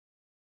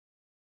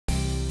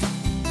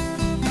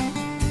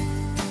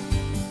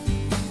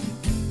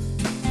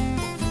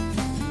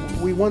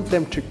we want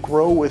them to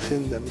grow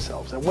within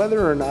themselves. And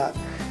whether or not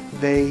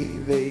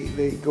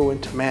they go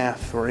into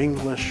math or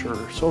English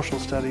or social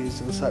studies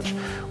and such,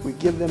 we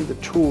give them the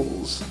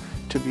tools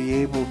to be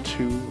able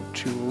to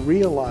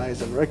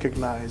realize and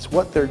recognize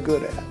what they're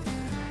good at.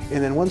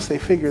 And then once they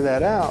figure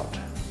that out,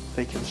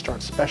 they can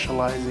start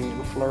specializing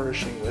and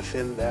flourishing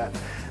within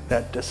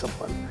that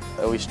discipline.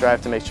 We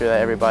strive to make sure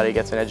that everybody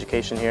gets an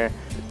education here.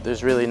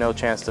 There's really no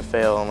chance to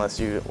fail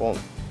unless you won't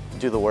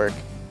do the work.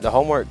 The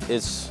homework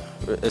is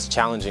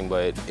challenging,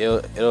 but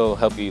it'll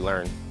help you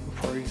learn.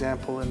 For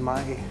example, in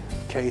my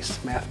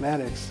case,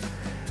 mathematics,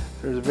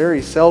 there's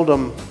very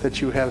seldom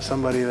that you have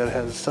somebody that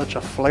has such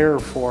a flair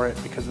for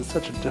it because it's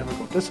such a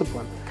difficult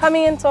discipline.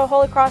 Coming into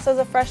Holy Cross as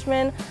a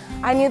freshman,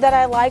 I knew that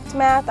I liked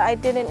math. I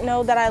didn't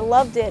know that I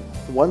loved it.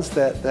 Once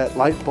that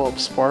light bulb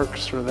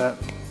sparks or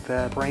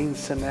that brain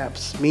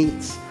synapse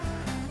meets,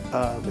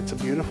 it's a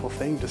beautiful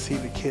thing to see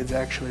the kids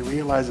actually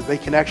realize that they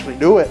can actually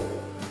do it,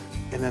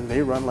 and then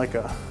they run like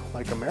a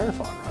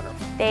marathon runner.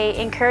 They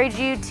encourage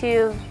you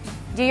to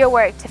do your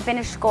work, to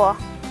finish school,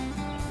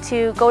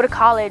 to go to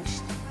college,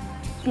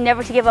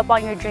 never to give up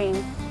on your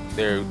dream.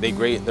 They're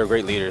great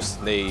leaders.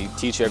 They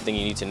teach you everything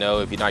you need to know.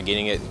 If you're not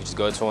getting it, you just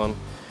go to them.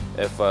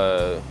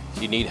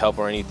 If you need help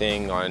or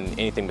anything on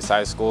anything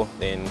besides school,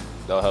 then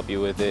they'll help you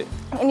with it.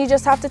 And you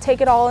just have to take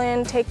it all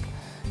in, take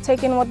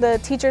in what the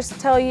teachers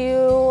tell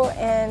you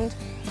and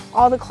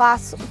all the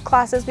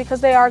classes, because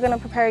they are going to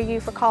prepare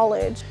you for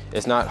college.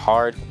 It's not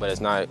hard, but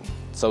it's not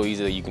so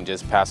easy that you can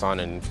just pass on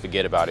and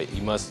forget about it.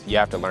 You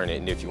have to learn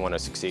it if you want to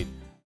succeed.